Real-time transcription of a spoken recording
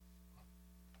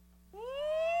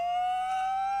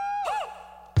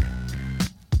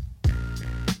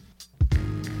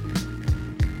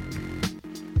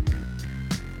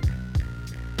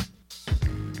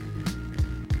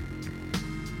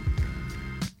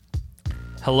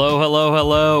Hello, hello,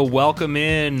 hello. Welcome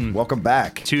in. Welcome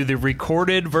back to the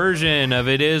recorded version of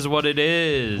It Is What It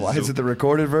Is. Why is it the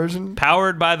recorded version?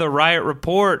 Powered by the Riot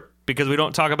Report, because we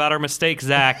don't talk about our mistakes,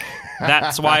 Zach.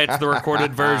 That's why it's the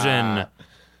recorded version.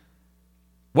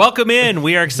 Welcome in.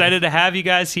 We are excited to have you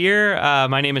guys here.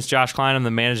 My name is Josh Klein. I'm the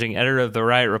managing editor of the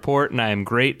Riot Report, and I am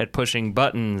great at pushing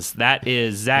buttons. That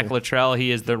is Zach Luttrell.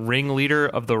 He is the ringleader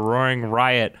of the Roaring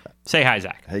Riot. Say hi,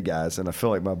 Zach. Hey, guys. And I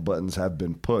feel like my buttons have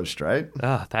been pushed, right?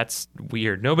 Oh, that's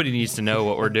weird. Nobody needs to know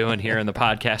what we're doing here in the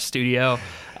podcast studio.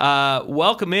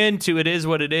 Welcome in to It Is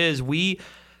What It Is. We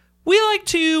like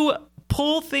to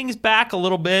pull things back a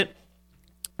little bit,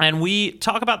 and we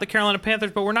talk about the Carolina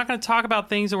Panthers, but we're not going to talk about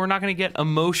things, and we're not going to get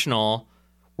emotional.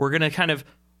 We're going to kind of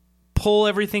pull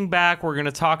everything back. We're going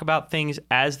to talk about things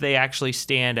as they actually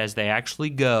stand, as they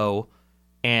actually go,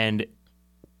 and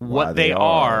what they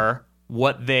are,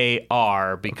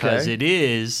 because Okay. It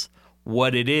is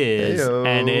what it is, Heyo.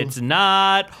 and it's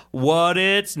not what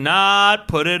it's not.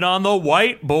 Put it on the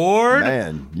whiteboard.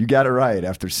 Man, you got it right.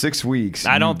 After 6 weeks.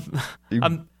 I'm not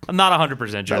 100% sure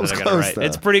That that was I got it close, right. though.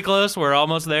 It's pretty close. We're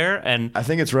almost there. And I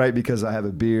think it's right because I have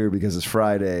a beer because it's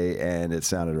Friday and it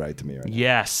sounded right to me right now.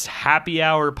 yes, happy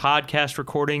hour podcast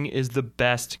recording is the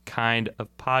best kind of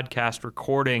podcast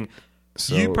recording.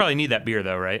 So- You probably need that beer,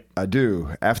 though, right? I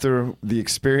do. After the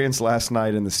experience last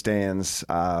night in the stands,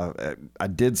 I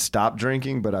did stop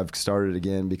drinking, but I've started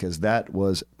again because that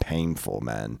was painful,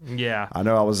 man. Yeah. I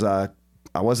know I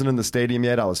wasn't in the stadium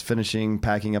yet. I was finishing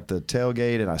packing up the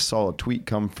tailgate, and I saw a tweet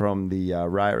come from the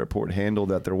Riot Report handle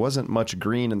that there wasn't much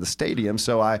green in the stadium.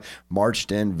 So I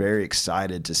marched in very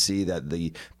excited to see that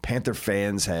the Panther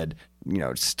fans had,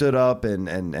 stood up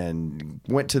and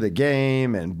went to the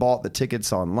game and bought the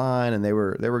tickets online, and they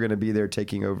were going to be there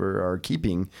taking over or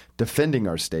defending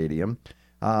our stadium.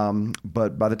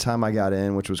 But by the time I got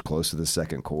in, which was close to the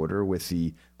second quarter, with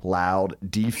the loud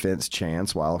defense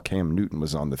chants while Cam Newton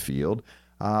was on the field,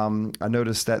 I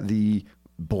noticed that the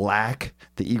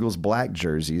Eagles' black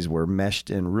jerseys were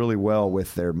meshed in really well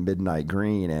with their midnight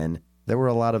green, and there were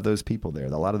a lot of those people there, a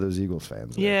lot of those Eagles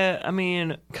fans there. Yeah, I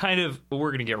mean, kind of,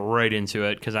 we're going to get right into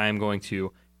it because I am going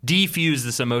to defuse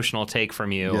this emotional take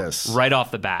from you right off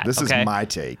the bat. This okay? is my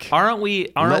take. Aren't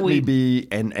we? Let me be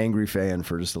an angry fan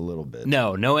for just a little bit.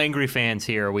 No angry fans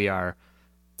here. We are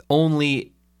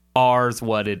only ours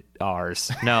what it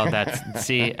ours. No, that's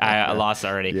see, I lost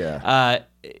already. Yeah.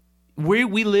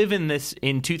 We live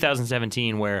in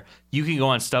 2017 where you can go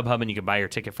on StubHub and you can buy your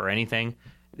ticket for anything.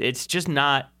 It's just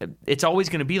not. It's always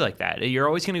going to be like that. You're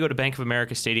always going to go to Bank of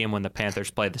America Stadium when the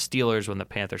Panthers play, the Steelers when the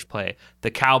Panthers play,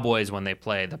 the Cowboys when they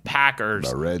play, the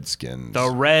Packers, The Redskins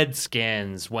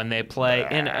when they play,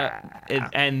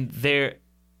 and their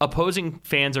opposing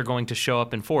fans are going to show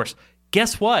up in force.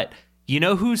 Guess what? You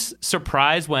know who's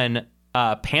surprised when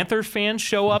Panthers fans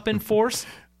show up in force?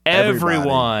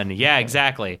 Everyone. Yeah,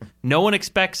 exactly. No one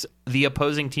expects the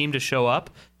opposing team to show up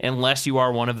unless you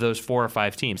are one of those 4 or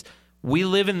 5 teams. We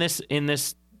live in this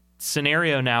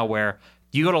scenario now where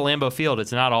you go to Lambeau Field,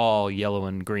 it's not all yellow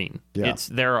and green. Yeah.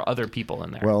 There are other people in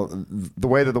there. Well, the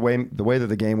way that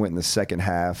the game went in the second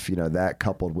half, that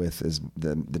coupled with is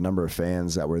the number of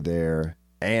fans that were there,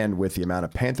 and with the amount of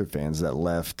Panther fans that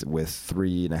left with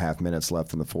 3.5 minutes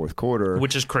left in the fourth quarter.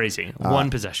 Which is crazy.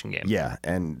 One possession game. Yeah,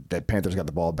 and the Panthers got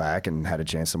the ball back and had a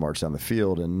chance to march down the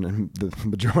field, and the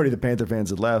majority of the Panther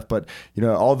fans had left. But,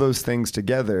 all those things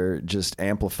together just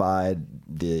amplified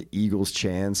the Eagles'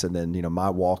 chants, and then,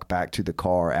 my walk back to the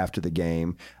car after the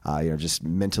game, just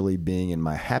mentally being in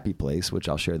my happy place, which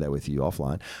I'll share that with you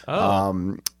offline.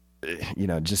 Oh.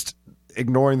 Just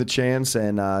ignoring the chants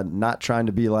and not trying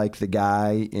to be like the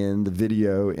guy in the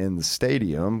video in the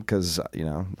stadium because,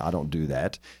 I don't do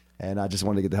that. And I just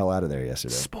wanted to get the hell out of there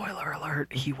yesterday. Spoiler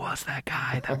alert, he was that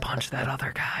guy that punched that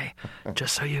other guy.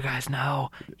 Just so you guys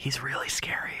know, he's really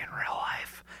scary in real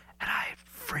life. And I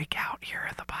freak out here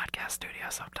in the podcast studio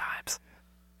sometimes.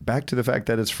 Back to the fact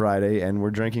that it's Friday and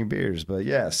we're drinking beers. But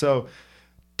yeah, so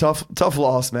tough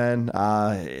loss, man.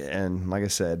 And like I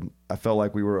said, I felt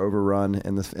like we were overrun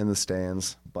in the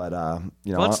stands. But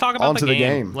let's talk about the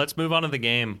game. Let's move on to the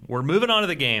game. We're moving on to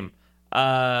the game.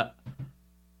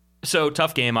 So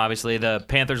tough game, obviously. The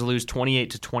Panthers lose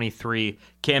 28-23.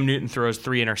 Cam Newton throws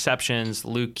 3 interceptions.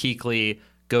 Luke Kuechly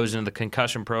goes into the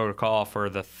concussion protocol for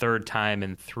the 3rd time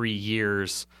in 3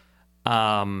 years.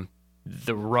 The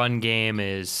run game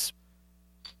is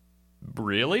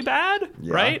really bad,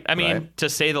 right? I mean, to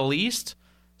say the least.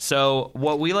 So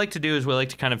what we like to do is we like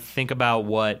to kind of think about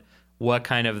what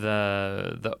kind of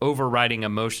the overriding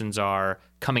emotions are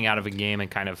coming out of a game and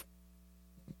kind of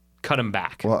cut him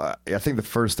back? Well, I think the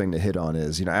first thing to hit on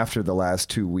is, after the last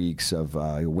 2 weeks of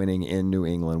winning in New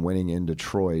England, winning in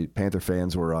Detroit, Panther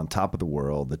fans were on top of the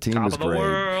world. The team was great.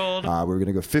 World. We were going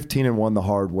to go 15-1 the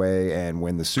hard way and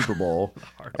win the Super Bowl.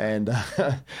 And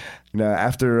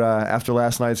after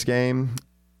last night's game,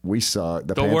 we suck.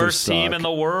 The Panthers worst suck. team in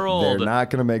the world. They're not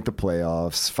going to make the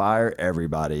playoffs. Fire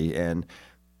everybody. And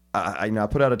I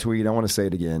put out a tweet. I want to say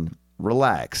it again.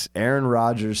 Relax. Aaron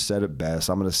Rodgers said it best.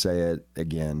 I'm going to say it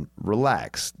again.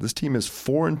 Relax. This team is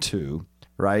 4-2,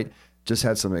 right? Just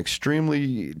had some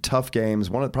extremely tough games.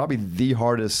 Probably the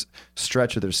hardest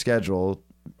stretch of their schedule.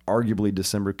 Arguably,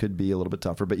 December could be a little bit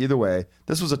tougher. But either way,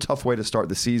 this was a tough way to start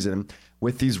the season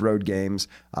with these road games,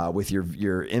 with your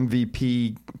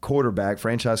MVP quarterback,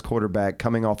 franchise quarterback,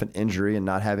 coming off an injury and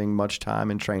not having much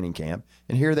time in training camp.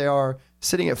 And here they are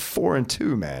sitting at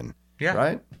 4-2, man. Yeah.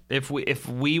 Right? If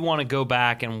we want to go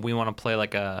back and we want to play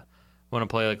like a little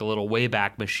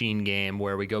Wayback Machine game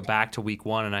where we go back to week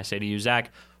 1 and I say to you,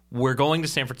 Zach, we're going to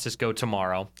San Francisco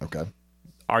tomorrow. Okay.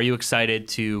 Are you excited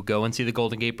to go and see the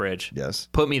Golden Gate Bridge? Yes.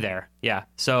 Put me there. Yeah.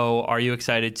 So are you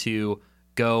excited to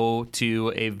go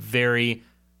to a very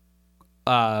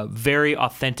very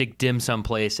authentic dim sum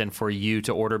place and for you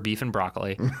to order beef and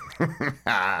broccoli?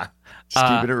 Just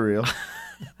keeping it real.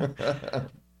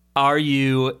 Are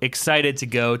you excited to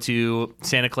go to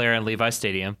Santa Clara and Levi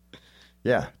Stadium?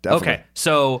 Yeah, definitely. Okay,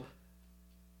 so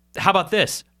how about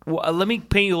this? Let me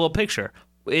paint you a little picture.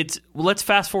 Let's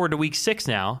fast forward to week 6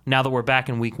 now that we're back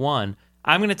in week 1.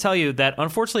 I'm going to tell you that,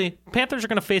 unfortunately, Panthers are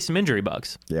going to face some injury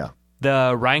bugs. Yeah.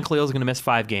 The Ryan Khalil is going to miss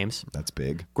 5 games. That's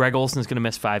big. Greg Olson's going to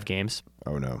miss 5 games.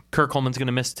 Oh, no. Kirk Coleman's going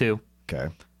to miss 2.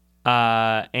 Okay.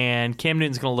 And Cam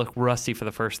Newton's going to look rusty for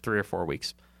the first 3 or 4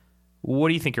 weeks. What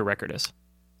do you think your record is?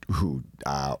 Ooh,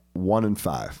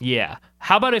 1-5. Yeah.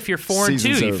 How about if you're 4-2?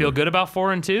 Season's You over. feel good about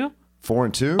 4-2?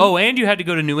 4-2? Oh, and you had to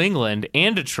go to New England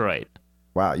and Detroit.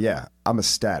 Wow, yeah. I'm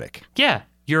ecstatic. Yeah.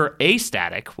 You're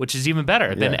astatic, which is even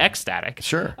better than Yeah. ecstatic.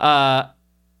 Sure.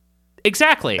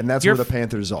 Exactly. And that's where the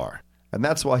Panthers are. And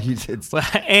that's why he did.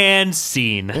 And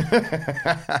scene.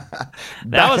 That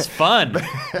was fun.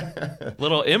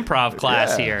 Little improv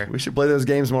class here. We should play those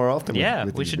games more often. Yeah,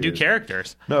 with we these should do beers.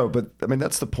 characters. No, but I mean,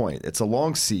 that's the point. It's a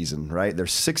long season, right?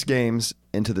 There's 6 games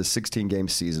into the 16-game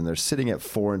season. They're sitting at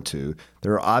 4-2.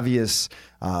 There are obvious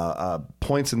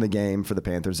points in the game for the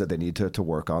Panthers that they need to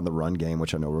work on. The run game,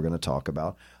 which I know we're going to talk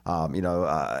about.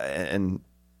 And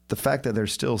the fact that they're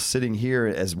still sitting here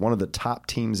as one of the top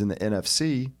teams in the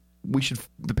NFC,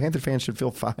 the Panther fans should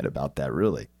feel fine about that,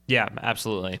 really. Yeah,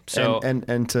 absolutely. So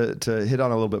and to hit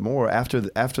on a little bit more, after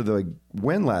the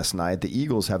win last night, the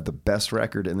Eagles have the best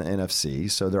record in the NFC,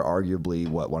 so they're arguably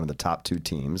one of the top 2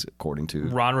 teams according to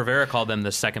Ron Rivera called them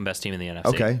the second best team in the NFC.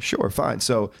 Okay, sure, fine.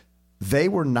 So they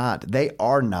are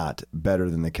not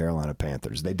better than the Carolina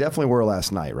Panthers. They definitely were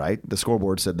last night, right? The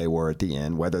scoreboard said they were at the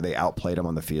end. Whether they outplayed them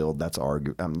on the field,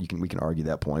 we can argue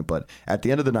that point. But at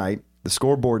the end of the night, the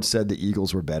scoreboard said the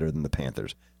Eagles were better than the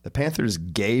Panthers. The Panthers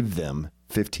gave them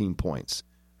 15 points,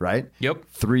 right? Yep.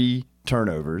 3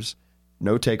 turnovers,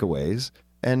 no takeaways,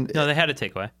 and No, they had a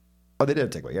takeaway. oh, they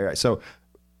did a takeaway. Yeah, right. So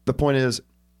the point is,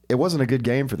 it wasn't a good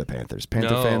game for the Panthers.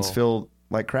 Panther fans feel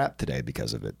like crap today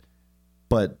because of it.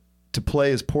 But to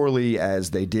play as poorly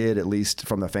as they did, at least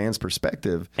from the fans'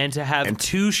 perspective, And to have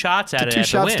 2 shots at it 2 at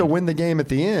shots the to win. win the game at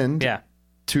the end, Yeah.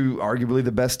 to arguably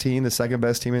the best team, the second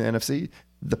best team in the NFC,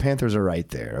 the Panthers are right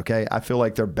there. Okay, I feel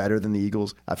like they're better than the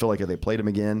Eagles. I feel like if they played them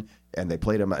again and they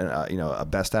played them, a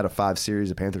best out of 5 series,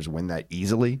 the Panthers win that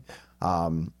easily.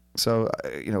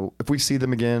 If we see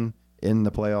them again in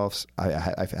the playoffs, I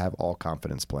have all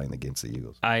confidence playing against the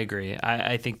Eagles. I agree.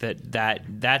 I think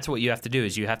that's what you have to do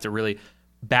is you have to really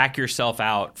back yourself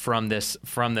out from this.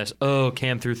 Oh,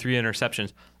 Cam threw 3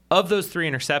 interceptions. Of those 3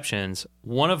 interceptions,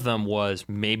 one of them was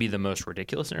maybe the most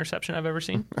ridiculous interception I've ever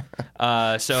seen.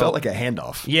 Felt like a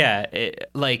handoff. Yeah,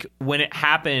 when it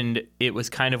happened, it was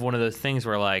kind of one of those things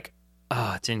where I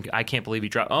can't believe he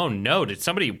dropped. Oh no, did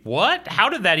somebody what? How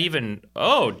did that even?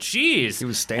 Oh geez, he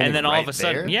was standing and then all right of a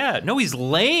sudden, there? yeah, no, he's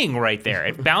laying right there.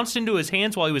 It bounced into his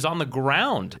hands while he was on the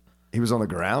ground. He was on the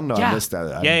ground? No, Yeah. I missed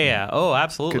that. Yeah. Oh,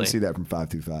 absolutely. Couldn't see that from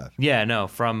 525. Yeah, no,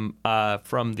 from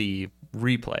the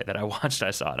replay that I watched,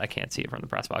 I saw it. I can't see it from the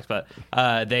press box, but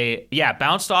they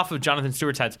bounced off of Jonathan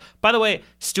Stewart's heads. By the way,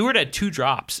 Stewart had 2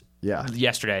 drops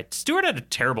yesterday. Stewart had a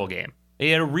terrible game. He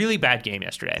had a really bad game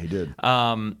yesterday. He did.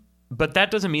 But that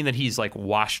doesn't mean that he's like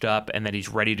washed up and that he's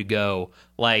ready to go.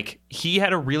 Like, he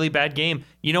had a really bad game.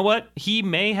 You know what? He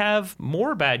may have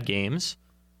more bad games,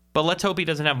 but let's hope he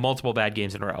doesn't have multiple bad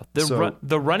games in a row.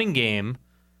 The running game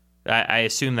I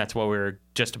assume that's what we were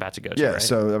just about to go to. Yeah, right?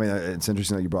 so I mean, it's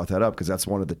interesting that you brought that up because that's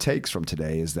one of the takes from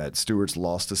today is that Stewart's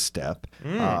lost a step.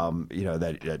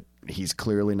 That he's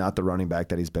clearly not the running back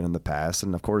that he's been in the past,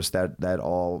 and of course that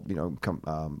all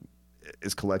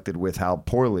is collected with how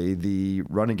poorly the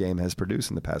running game has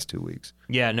produced in the past 2 weeks.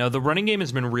 Yeah, no, the running game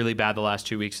has been really bad the last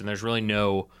 2 weeks, and there's really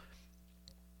no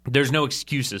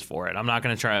excuses for it. I'm not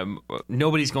going to try.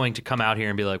 Nobody's going to come out here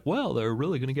and be like, well, they're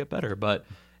really going to get better, but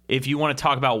if you want to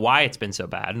talk about why it's been so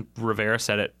bad, Rivera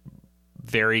said it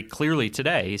very clearly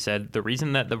today. He said the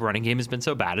reason that the running game has been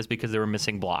so bad is because they were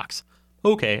missing blocks.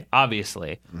 Okay,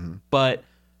 obviously. But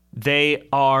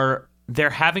they're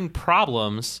having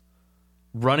problems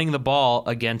running the ball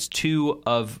against two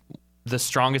of the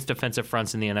strongest defensive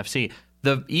fronts in the NFC.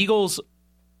 The Eagles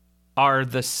are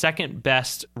the second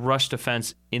best rush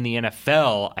defense in the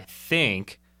NFL, I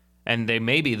think. And they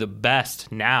may be the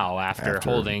best now after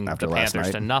holding the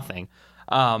Panthers to nothing.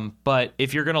 But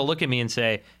if you're going to look at me and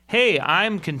say, hey,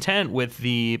 I'm content with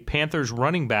the Panthers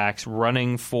running backs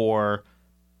running for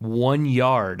 1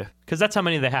 yard, because that's how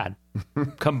many they had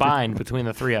combined between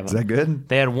the three of them. Is that good?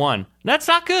 They had one. That's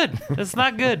not good. That's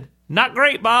not good. Not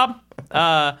great, Bob.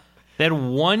 They had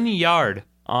 1 yard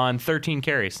on 13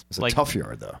 carries. It's a tough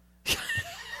yard, though.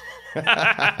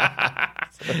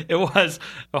 It was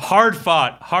a hard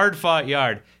fought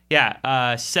yard.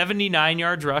 Yeah, 79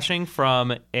 yards rushing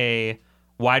from a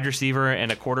wide receiver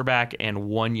and a quarterback, and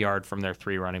 1 yard from their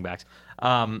three running backs.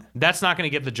 That's not going to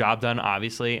get the job done,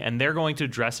 obviously, and they're going to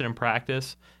address it in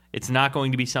practice. It's not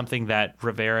going to be something that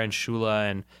Rivera and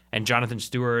Shula and Jonathan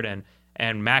Stewart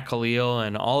and Matt Khalil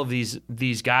and all of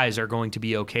these guys are going to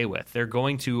be okay with. They're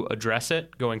going to address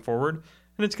it going forward,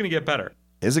 and it's going to get better.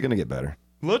 Is it going to get better?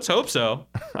 Let's hope so.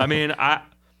 I mean,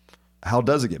 how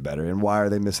does it get better, and why are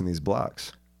they missing these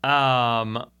blocks?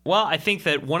 Well, I think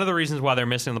that one of the reasons why they're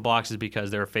missing the blocks is because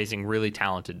they're facing really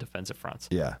talented defensive fronts.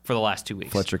 Yeah. For the last 2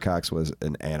 weeks. Fletcher Cox was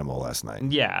an animal last night.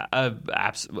 Yeah,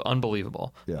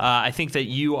 unbelievable. Yeah. I think that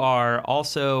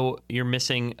you're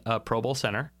missing a Pro Bowl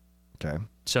center. Okay.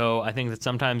 So I think that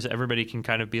sometimes everybody can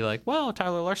kind of be like, well,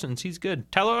 Tyler Larson, he's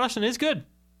good. Tyler Larson is good,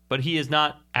 but he is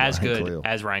not as good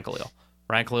as Ryan Khalil.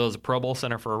 Ryan Khalil is a Pro Bowl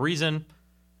center for a reason.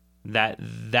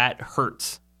 That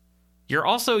hurts.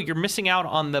 You're missing out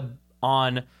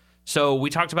on. So we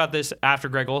talked about this after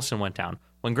Greg Olsen went down.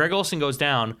 When Greg Olsen goes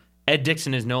down, Ed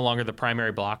Dickson is no longer the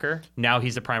primary blocker. Now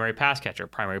he's the primary pass catcher.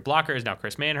 Primary blocker is now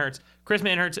Chris Manhertz. Chris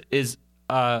Manhertz is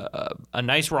a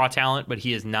nice raw talent, but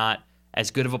he is not as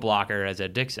good of a blocker as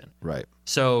Ed Dickson. Right.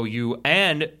 So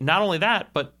and not only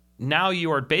that, but now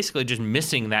you are basically just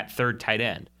missing that third tight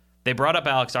end. They brought up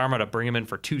Alex Arma to bring him in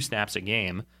for 2 snaps a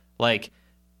game. Like,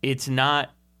 it's not.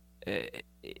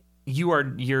 Your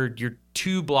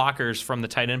 2 blockers from the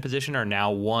tight end position are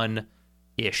now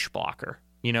 1-ish blocker.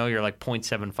 You're like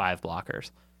 0.75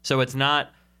 blockers. So it's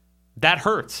not. That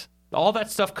hurts. All that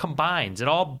stuff combines. It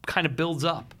all kind of builds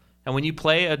up. And when you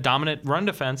play a dominant run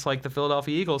defense like the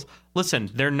Philadelphia Eagles, listen,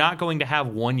 they're not going to have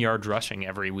 1 yard rushing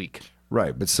every week.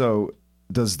 Right. But so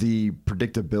does the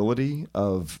predictability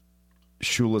of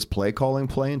Shula's play calling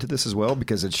play into this as well?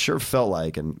 Because it sure felt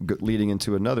like, and leading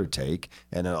into another take,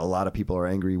 and a lot of people are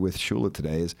angry with Shula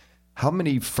today, is how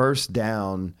many first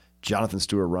down Jonathan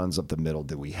Stewart runs up the middle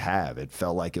did we have? It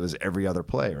felt like it was every other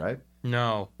play, right?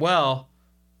 No. Well,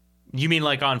 you mean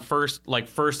like on first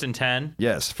and 10?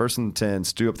 Yes, 1st and 10,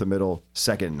 Stew up the middle,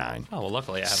 2nd and 9. Oh, well,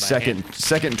 luckily I have second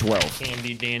and 12.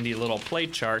 Handy dandy little play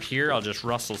chart here. I'll just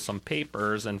rustle some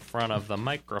papers in front of the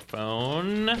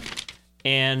microphone.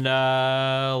 And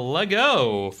let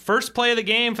go. First play of the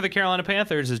game for the Carolina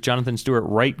Panthers is Jonathan Stewart,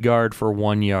 right guard for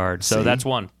 1 yard. So that's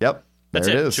one. Yep. That's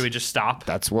it it. Is. Should we just stop?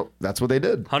 That's what they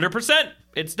did. 100%.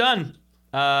 It's done.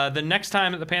 The next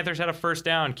time that the Panthers had a first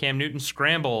down, Cam Newton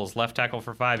scrambles left tackle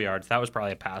for 5 yards. That was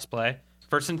probably a pass play.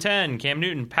 1st and 10, Cam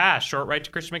Newton pass, short right to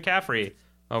Christian McCaffrey.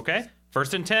 Okay.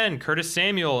 1st and 10, Curtis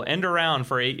Samuel end around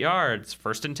for 8 yards.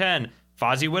 1st and 10,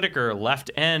 Fozzie Whitaker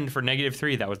left end for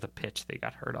 -3. That was the pitch they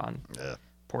got hurt on. Yeah.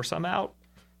 Pour some out.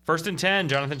 1st and 10,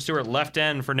 Jonathan Stewart left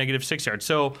end for -6 yards.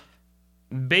 So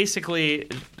basically,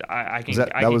 I can keep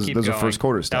those going. are first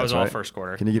quarter stats, That was all right? first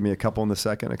quarter. Can you give me a couple in the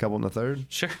second, a couple in the third?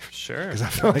 Sure. Because I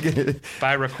feel like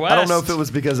By request. I don't know if it was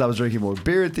because I was drinking more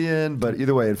beer at the end, but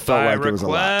either way, it felt like it was a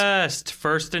lot. Request.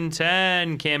 1st and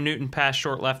 10, Cam Newton pass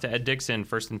short left to Ed Dickson.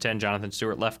 1st and 10, Jonathan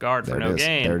Stewart left guard for no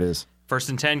gain. There it is. 1st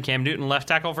and 10, Cam Newton left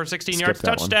tackle for 16 yards.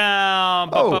 that Touchdown.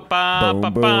 Boom,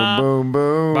 boom,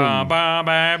 boom.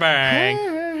 Bang.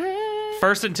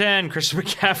 1st and 10, Christian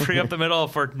McCaffrey up the middle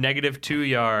for -2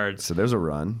 yards. So there's a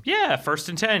run. Yeah, 1st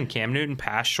and 10, Cam Newton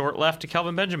pass short left to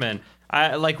Kelvin Benjamin.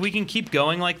 We can keep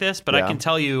going like this, but I can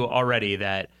tell you already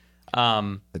that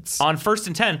On 1st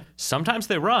and 10, sometimes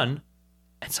they run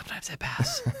and sometimes they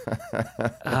pass.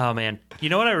 Oh man. You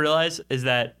know what I realize is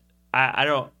that I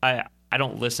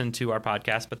don't listen to our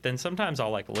podcast, but then sometimes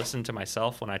I'll like listen to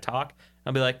myself when I talk.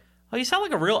 I'll be like, "Oh, you sound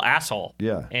like a real asshole."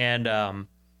 Yeah. And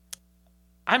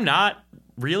I'm not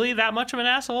really that much of an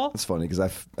asshole. It's funny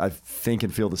because I think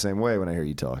and feel the same way when I hear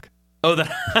you talk. Oh,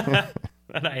 that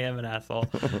I am an asshole.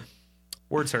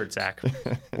 Words hurt, Zach.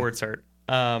 Words hurt.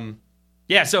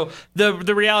 Yeah, so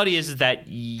the reality is that,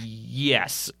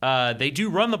 yes, they do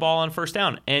run the ball on first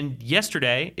down. And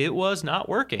yesterday, it was not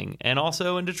working. And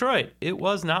also in Detroit, it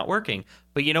was not working.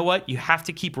 But you know what? You have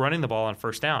to keep running the ball on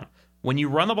first down. When you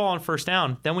run the ball on first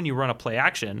down, then when you run a play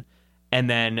action, and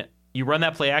then you run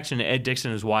that play action, Ed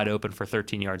Dickson is wide open for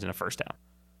 13 yards and a first down.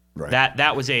 Right.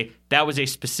 That was a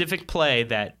specific play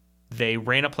that they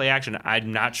ran a play action.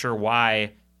 I'm not sure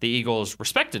why the Eagles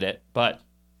respected it, but...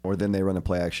 Or then they run a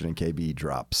play action and KB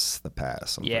drops the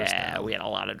pass. On first down. We had a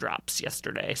lot of drops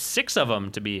yesterday. 6 of them,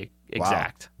 to be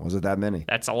exact. Wow. Was it that many?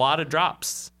 That's a lot of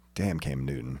drops. Damn, Cam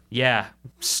Newton. Yeah,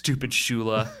 stupid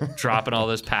Shula dropping all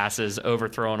those passes,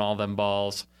 overthrowing all them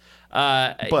balls.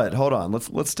 But hold on,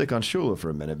 let's stick on Shula for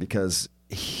a minute because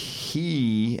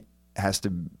he has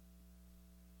to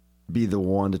be the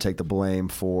one to take the blame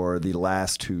for the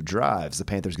last 2 drives. The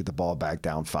Panthers get the ball back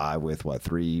down 5 with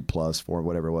 3 plus 4,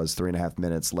 whatever it was, 3.5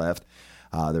 minutes left.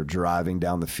 They're driving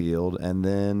down the field, and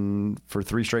then for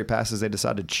 3 straight passes, they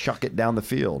decide to chuck it down the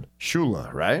field.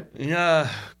 Shula, right? Yeah,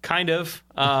 kind of.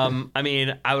 I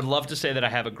mean, I would love to say that I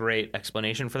have a great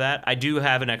explanation for that. I do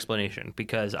have an explanation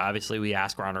because obviously we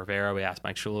asked Ron Rivera, we asked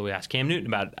Mike Shula, we asked Cam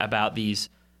Newton about these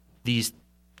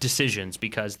decisions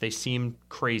because they seem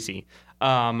crazy.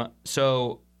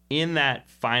 So on that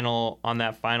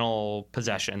final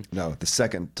possession, no, the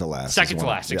second to last.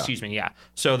 Excuse me. Yeah.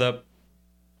 So the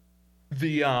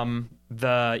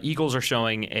Eagles are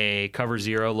showing a cover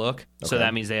 0 look. Okay. So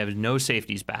that means they have no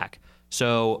safeties back.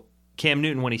 So Cam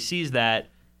Newton, when he sees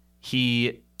that,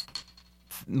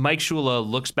 Mike Shula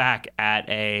looks back at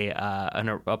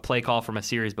a play call from a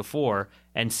series before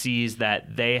and sees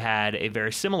that they had a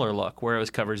very similar look where it was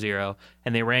cover 0,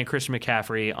 and they ran Christian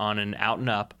McCaffrey on an out and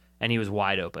up, and he was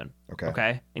wide open.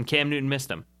 Okay. And Cam Newton missed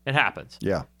him. It happens.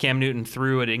 Yeah. Cam Newton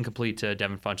threw it incomplete to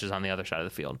Devin Funchess on the other side of the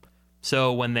field.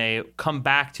 So when they come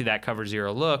back to that cover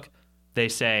 0 look, they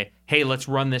say, "Hey, let's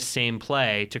run this same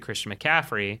play to Christian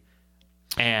McCaffrey,"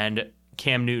 and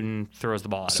Cam Newton throws the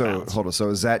ball out of bounds. Hold on. So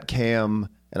is that Cam?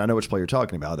 And I know which play you're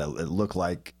talking about. That it looked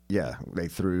like, they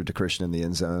threw to Christian in the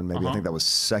end zone. Maybe I think that was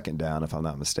second down, if I'm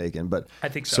not mistaken. But I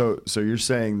think so. So you're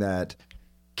saying that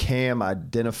Cam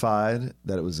identified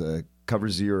that it was a cover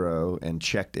 0 and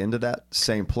checked into that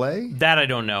same play? That I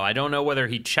don't know. I don't know whether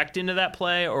he checked into that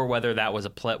play or whether that was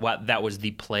that was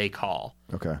the play call.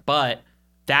 Okay. But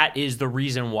that is the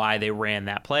reason why they ran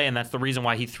that play, and that's the reason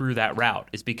why he threw that route,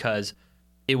 is because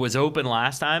it was open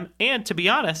last time, and to be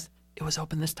honest, it was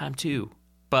open this time too.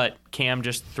 But Cam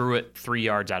just threw it 3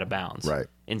 yards out of bounds. Right.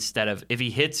 Instead of, if he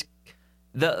hits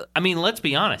let's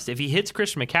be honest, if he hits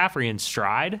Christian McCaffrey in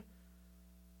stride,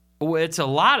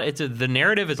 the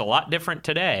narrative is a lot different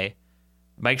today.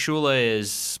 Mike Shula is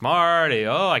smart.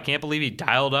 I can't believe he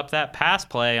dialed up that pass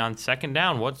play on second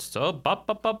down. It's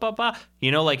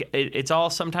all,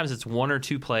 sometimes it's 1 or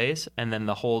 2 plays, and then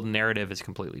the whole narrative is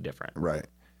completely different. Right.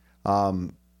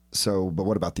 But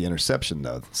what about the interception,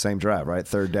 though? Same drive, right?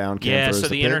 Third down. Cam throws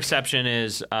the interception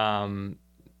is the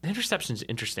interception's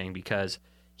interesting because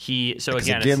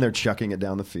again they're chucking it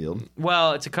down the field.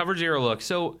 Well, it's a cover 0 look.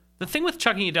 So the thing with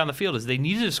chucking it down the field is they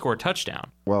needed to score a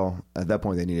touchdown. Well, at that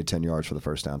point they needed 10 yards for the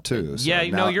first down too. So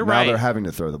you're right. Now they're having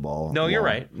to throw the ball. No, you're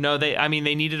right. No,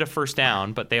 they needed a first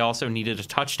down, but they also needed a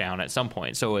touchdown at some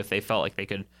point. So if they felt like they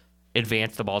could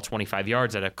advance the ball 25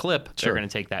 yards at a clip, they're going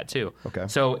to take that too. Okay.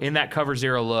 So in that cover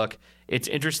 0 look, it's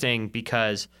interesting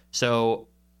because,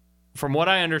 from what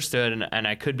I understood, and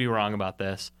I could be wrong about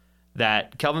this,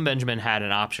 that Kelvin Benjamin had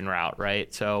an option route,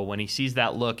 right? So when he sees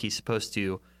that look, he's supposed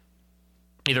to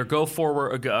either go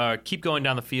forward, keep going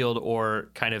down the field, or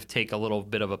kind of take a little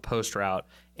bit of a post route,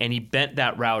 and he bent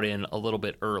that route in a little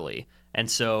bit early.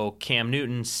 And so Cam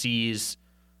Newton sees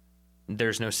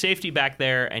there's no safety back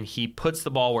there, and he puts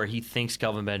the ball where he thinks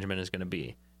Kelvin Benjamin is going to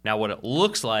be. Now, what it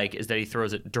looks like is that he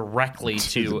throws it directly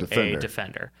to a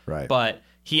defender. Right. But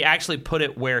he actually put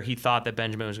it where he thought that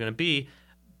Benjamin was going to be.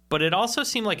 But it also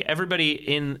seemed like everybody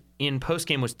in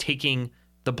postgame was taking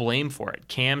the blame for it.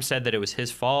 Cam said that it was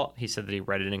his fault. He said that he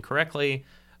read it incorrectly.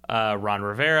 Ron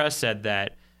Rivera said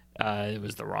that it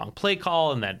was the wrong play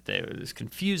call and that it was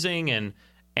confusing.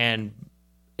 And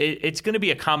it's going to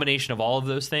be a combination of all of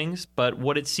those things. But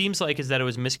what it seems like is that it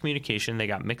was miscommunication. They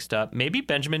got mixed up. Maybe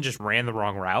Benjamin just ran the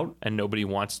wrong route, and nobody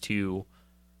wants to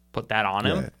put that on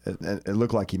him. It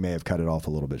looked like he may have cut it off a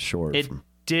little bit short.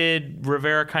 Did.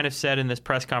 Rivera kind of said in this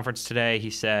press conference today, he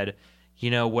said,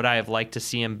 would I have liked to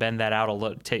see him bend that out a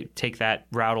little, take that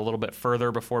route a little bit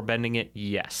further before bending it?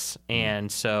 Yes.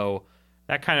 And so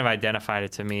that kind of identified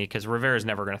it to me, because Rivera's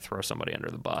never going to throw somebody under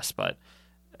the bus, but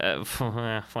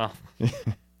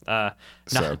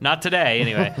not today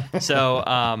anyway. So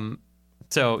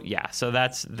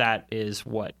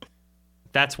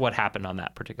that's what happened on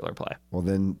that particular play. Well,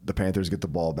 then the Panthers get the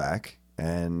ball back,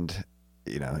 and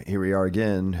here we are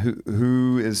again.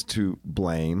 Who is to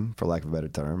blame, for lack of a better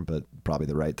term, but probably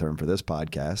the right term for this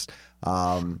podcast?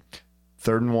 3rd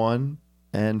and 1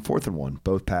 and 4th and 1,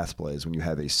 both pass plays. When you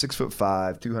have a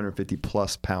 6'5",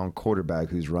 250+ pound quarterback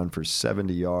who's run for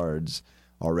 70 yards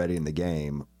already in the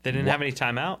game, they didn't have any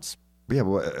timeouts. Yeah,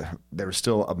 well, there was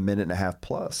still a minute and a half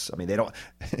plus. I mean, they don't.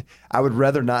 I would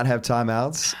rather not have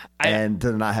timeouts and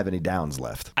to not have any downs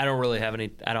left. I don't have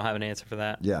an answer for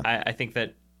that. Yeah, I think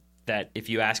that if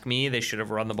you ask me, they should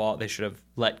have run the ball. They should have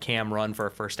let Cam run for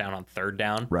a first down on 3rd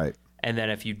down. Right. And then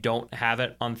if you don't have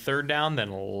it on 3rd down,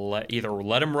 then either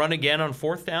let him run again on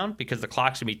 4th down, because the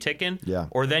clock's gonna be ticking. Yeah.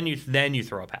 Or then you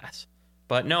throw a pass.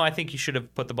 But no, I think you should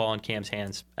have put the ball in Cam's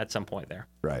hands at some point there.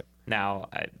 Right. Now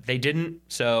they didn't.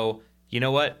 So you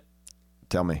know what?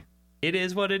 Tell me. It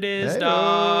is what it is, Hey-o.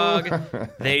 dog.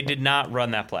 They did not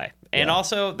run that play. And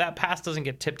also, that pass doesn't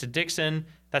get tipped to Dixon.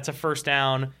 That's a first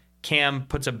down. Cam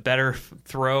puts a better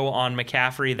throw on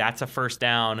McCaffrey. That's a first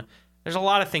down. There's a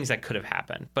lot of things that could have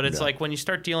happened. But it's like when you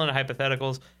start dealing in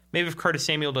hypotheticals, maybe if Curtis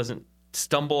Samuel doesn't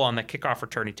stumble on the kickoff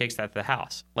return, he takes that to the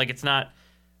house. Like, it's not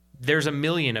 – there's a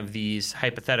million of these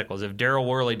hypotheticals. If Darryl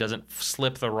Worley doesn't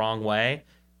slip the wrong way,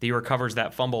 he recovers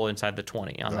that fumble inside the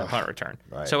 20 on the punt return.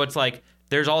 Right. So it's like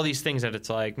there's all these things that it's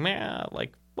like, man,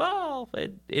 like, well,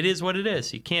 it is what it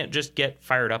is. You can't just get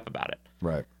fired up about it.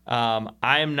 Right.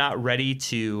 I am not ready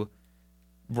to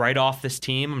write off this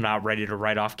team. I'm not ready to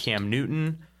write off Cam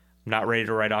Newton. I'm not ready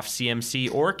to write off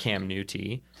CMC or Cam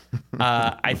Newton.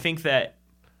 I think that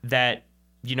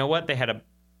you know what, they had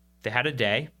a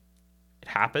day. It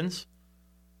happens.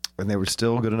 And they were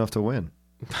still good enough to win.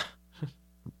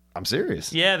 I'm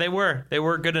serious. Yeah, they were. They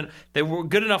were good. They were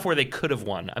good enough where they could have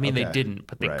won. I mean, they didn't,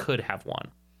 but they could have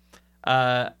won.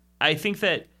 I think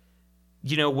that,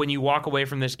 when you walk away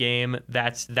from this game,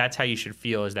 that's how you should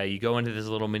feel, is that you go into this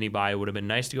little mini bye. It would have been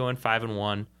nice to go in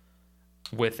 5-1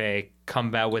 with a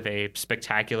comeback, with a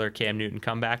spectacular Cam Newton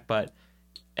comeback, but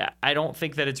I don't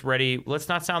think that it's ready. Let's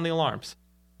not sound the alarms.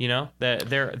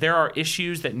 There are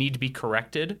issues that need to be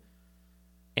corrected,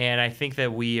 and I think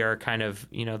that we are kind of,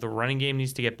 the running game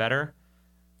needs to get better.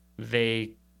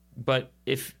 But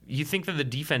if you think that the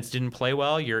defense didn't play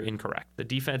well, you're incorrect. The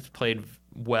defense played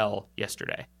well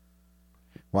yesterday.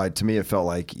 Well, to me, it felt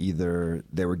like either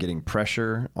they were getting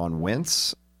pressure on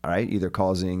Wentz, all right, either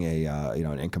causing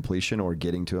an incompletion or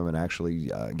getting to him and actually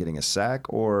getting a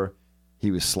sack, or he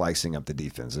was slicing up the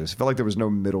defense. It felt like there was no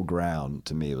middle ground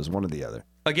to me. It was one or the other.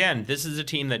 Again, this is a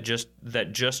team that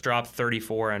just dropped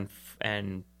 34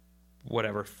 and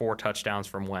whatever 4 touchdowns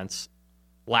from Wentz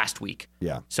last week.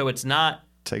 Yeah. So it's not.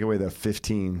 Take away the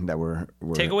 15 that were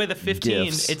take away the 15.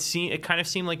 Gifts. It kind of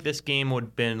seemed like this game would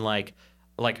have been like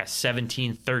a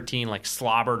 17-13, like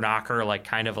slobber knocker, like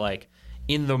kind of like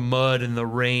in the mud and the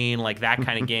rain, like that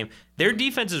kind of game. Their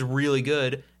defense is really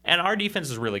good, and our defense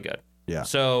is really good. Yeah.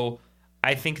 So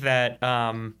I think that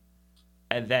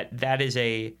that is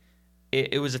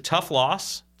it was a tough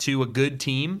loss to a good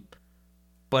team,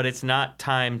 but it's not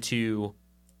time to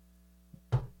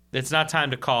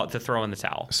throw in the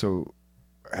towel. So,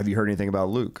 have you heard anything about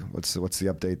Luke? What's the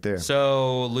update there?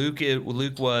 So Luke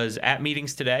was at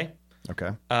meetings today.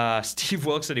 Okay. Steve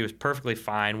Wilks said he was perfectly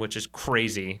fine, which is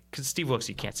crazy because Steve Wilks,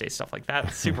 you can't say stuff like that.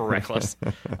 It's super reckless.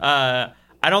 I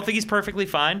don't think he's perfectly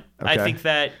fine. Okay. I think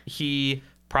that he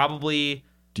probably.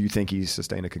 Do you think he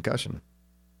sustained a concussion?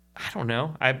 I don't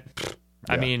know. I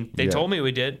mean, they told me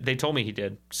we did. They told me he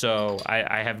did. So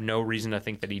I have no reason to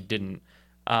think that he didn't.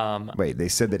 Wait, they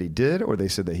said that he did, or they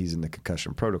said that he's in the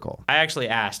concussion protocol? I actually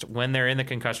asked, when they're in the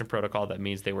concussion protocol, that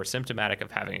means they were symptomatic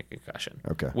of having a concussion.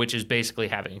 Okay. Which is basically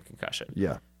having a concussion.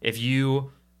 Yeah. If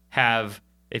you're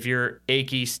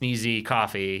achy, sneezy,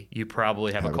 coughy, you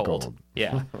probably have a cold.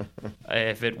 Yeah.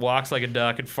 If it walks like a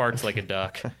duck and farts like a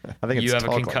duck, I think you it's have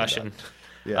a concussion.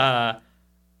 Like yeah.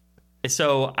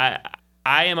 So I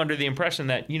am under the impression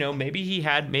that, maybe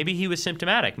he was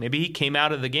symptomatic. Maybe he came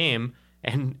out of the game.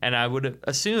 And I would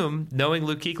assume, knowing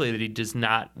Luke Kuechly, that he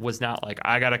was not like,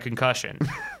 I got a concussion.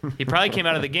 He probably came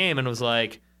out of the game and was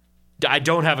like, I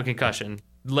don't have a concussion.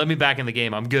 Let me back in the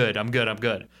game. I'm good.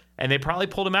 And they probably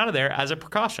pulled him out of there as a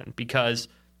precaution because,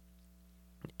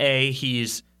 A,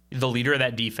 he's the leader of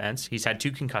that defense. He's had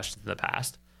 2 concussions in the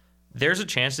past. There's a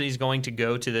chance that he's going to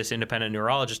go to this independent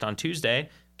neurologist on Tuesday,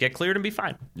 get cleared, and be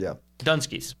fine. Yeah.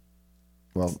 Dunskies.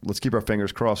 Well, let's keep our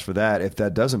fingers crossed for that. If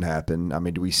that doesn't happen, I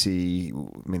mean, do we see?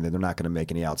 I mean, they're not going to make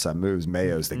any outside moves.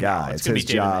 Mayo's the guy. It's his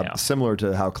job, Mayo. Similar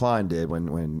to how Klein did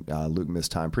when Luke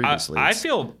missed time previously. I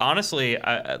feel honestly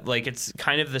like it's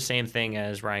kind of the same thing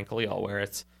as Ryan Khalil, where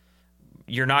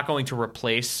you're not going to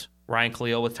replace Ryan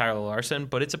Khalil with Tyler Larson,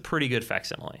 but it's a pretty good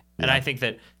facsimile. Yeah. And I think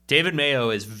that David Mayo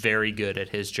is very good at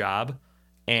his job,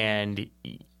 and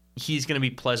he's going to be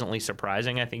pleasantly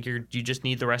surprising. I think you just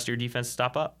need the rest of your defense to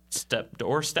step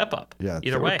up. Yeah,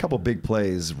 either way. A couple big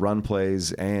plays, run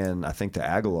plays, and I think the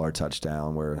Aguilar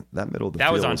touchdown where that middle of the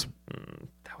field was on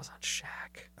Shaq.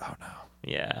 Oh no.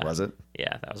 Yeah. Was it?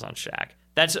 Yeah, that was on Shaq.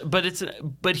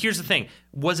 But here's the thing.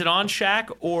 Was it on Shaq,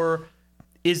 or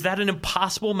is that an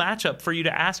impossible matchup for you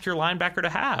to ask your linebacker to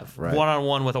have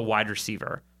one-on-one with a wide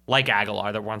receiver like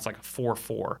Aguilar that runs like a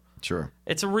 4-4? Sure.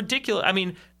 It's a ridiculous. I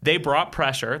mean, they brought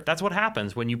pressure. That's what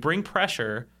happens. When you bring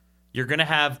pressure, you're going to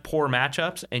have poor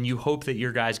matchups, and you hope that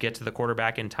your guys get to the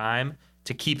quarterback in time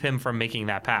to keep him from making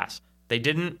that pass. They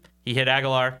didn't. He hit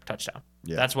Aguilar, touchdown.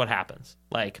 Yeah. That's what happens.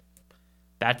 Like,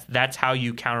 that's how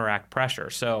you counteract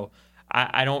pressure. So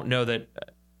I don't know that.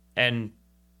 And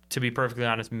to be perfectly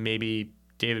honest, maybe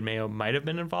David Mayo might have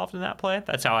been involved in that play.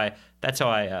 That's how I.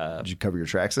 Did you cover your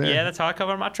tracks there? Yeah, that's how I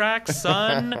cover my tracks,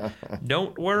 son.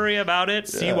 Don't worry about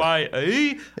it. Yeah.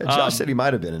 CYA. Yeah, Josh said he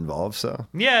might have been involved. So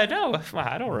yeah, no,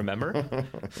 I don't remember.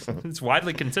 It's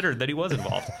widely considered that he was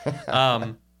involved.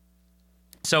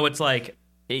 So it's like,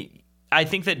 I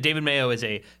think that David Mayo is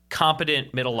a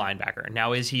competent middle linebacker.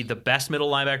 Now, is he the best middle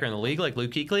linebacker in the league, like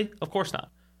Luke Kuechly? Of course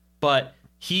not. But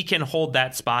he can hold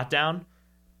that spot down.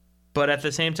 But at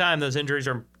the same time, those injuries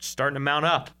are starting to mount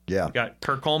up. Yeah. You got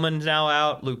Kirk Coleman's now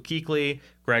out, Luke Kuechly,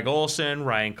 Greg Olsen,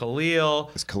 Ryan Khalil.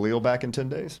 Is Khalil back in 10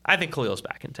 days? I think Khalil's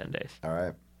back in 10 days. All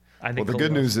right. Well, the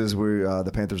good news is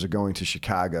the Panthers are going to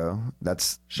Chicago.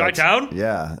 That's Chi-Town?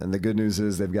 Yeah. And the good news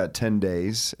is they've got 10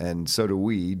 days, and so do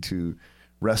we, to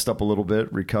rest up a little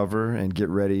bit, recover, and get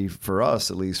ready for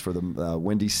us, at least, for the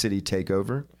Windy City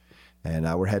takeover. And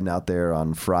we're heading out there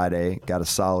on Friday. Got a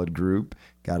solid group.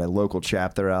 Got a local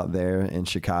chapter out there in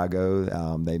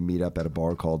Chicago. They meet up at a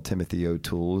bar called Timothy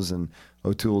O'Toole's, and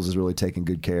O'Toole's is really taking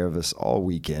good care of us all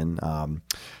weekend.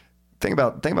 Thing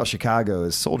about Chicago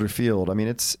is Soldier Field. I mean,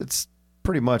 it's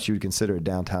pretty much you would consider it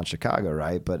downtown Chicago,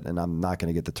 right? And I'm not going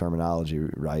to get the terminology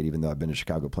right, even though I've been to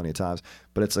Chicago plenty of times.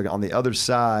 But it's like on the other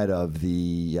side of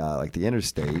the like the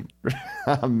interstate.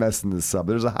 I'm messing this up.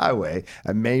 There's a highway,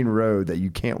 a main road that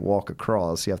you can't walk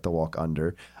across. You have to walk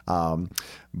under.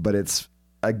 But it's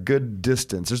a good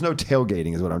distance. There's no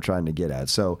tailgating is what I'm trying to get at.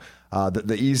 So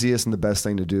the easiest and the best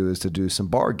thing to do is to do some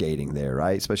bar gating there,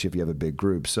 right? Especially if you have a big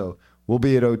group. So we'll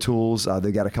be at O'Toole's.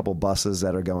 They got a couple buses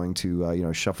that are going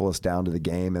to shuffle us down to the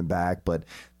game and back. But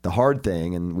the hard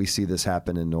thing, and we see this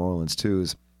happen in New Orleans too,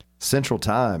 is Central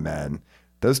Time, man.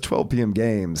 Those 12 p.m.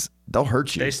 games, they'll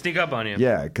hurt you. They sneak up on you.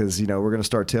 Yeah, because we're going to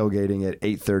start tailgating at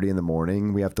 8:30 in the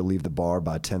morning. We have to leave the bar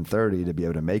by 10:30 to be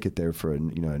able to make it there for a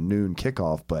noon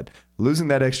kickoff. But losing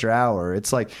that extra hour,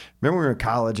 it's like, remember we were in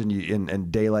college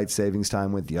and daylight savings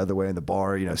time went the other way in the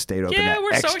bar, stayed open. Yeah,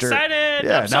 we're so excited.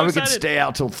 Yeah, now we can stay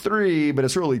out till 3, but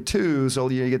it's really 2, so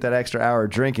you get that extra hour of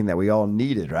drinking that we all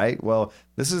needed, right? Well,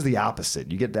 this is the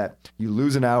opposite. You get that, you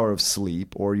lose an hour of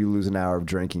sleep or you lose an hour of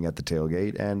drinking at the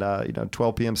tailgate, and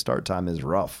 12 p.m. start time is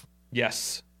rough.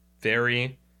 Yes,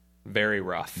 very, very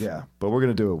rough. Yeah, but we're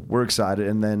going to do it. We're excited.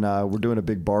 And then we're doing a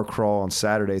big bar crawl on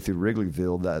Saturday through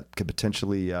Wrigleyville that could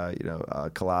potentially,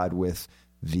 collide with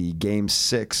the Game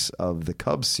 6 of the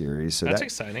Cubs series. So that's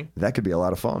exciting. That could be a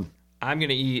lot of fun. I'm going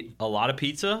to eat a lot of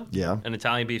pizza. Yeah. An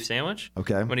Italian beef sandwich.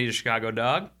 Okay. I'm going to eat a Chicago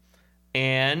dog.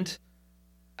 And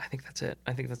I think that's it.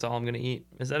 I think that's all I'm going to eat.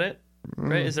 Is that it?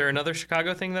 Right? Is there another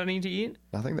Chicago thing that I need to eat?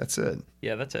 I think that's it.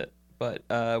 Yeah, that's it. But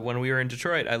when we were in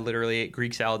Detroit, I literally ate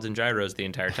Greek salads and gyros the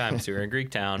entire time because we were in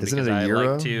Greektown. Isn't because it a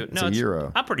gyro? It's a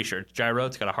gyro. I'm pretty sure it's gyro.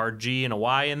 It's got a hard G and a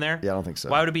Y in there. Yeah, I don't think so.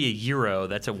 Why would it be a gyro?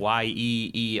 That's a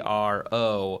Y-E-E-R-O.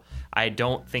 I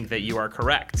don't think that you are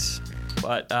correct.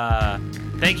 But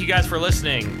thank you guys for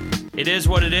listening. It is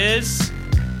what it is,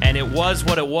 and it was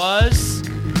what it was.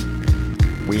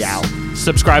 We out.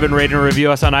 Subscribe and rate and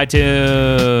review us on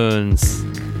iTunes.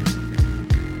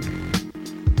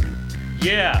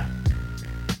 Yeah.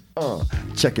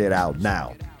 Check it out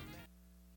now.